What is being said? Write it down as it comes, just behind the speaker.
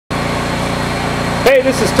Hey,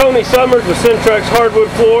 this is Tony Summers with Centrex Hardwood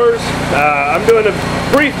Floors. I'm doing a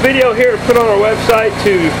brief video here to put on our website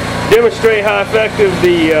to demonstrate how effective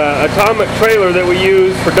the atomic trailer that we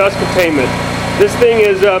use for dust containment. This thing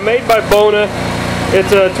is made by Bona.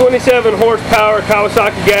 It's a 27 horsepower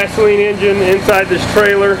Kawasaki gasoline engine inside this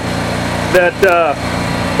trailer that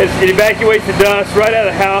it evacuates the dust right out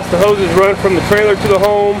of the house. The hoses run from the trailer to the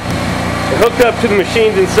home. They're hooked up to the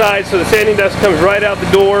machines inside, so the sanding dust comes right out the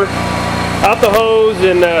door, out the hose,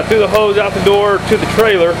 and through the hose out the door to the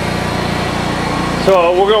trailer.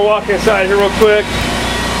 So we're going to walk inside here real quick.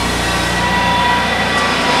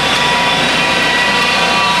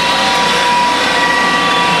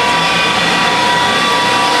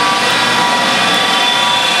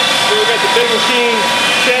 So we've got the big machine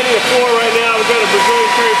sanding the floor right now. We've got a Brazilian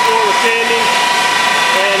trade floor with sanding,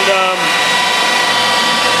 and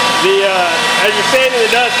as you're sanding,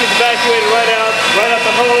 the dust gets evacuated right out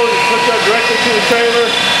the hose. It's hooked up directly to the trailer,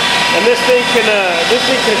 and this thing can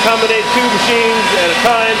accommodate 2 machines at a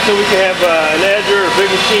time, so we can have an edger, a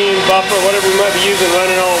big machine, buffer, whatever we might be using,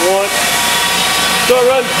 running all at once. So it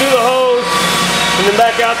runs through the hose and then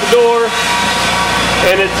back out the door,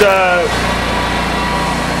 and it's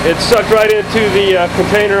sucked right into the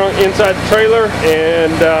container inside the trailer.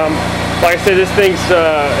 And like I said, this thing's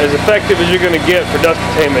as effective as you're going to get for dust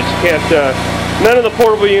containment. You can't, none of the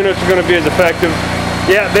portable units are going to be as effective.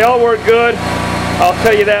 Yeah, they all work good, I'll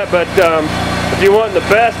tell you that, but if you want the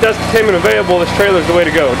best dust containment available, this trailer's the way to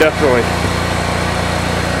go, definitely.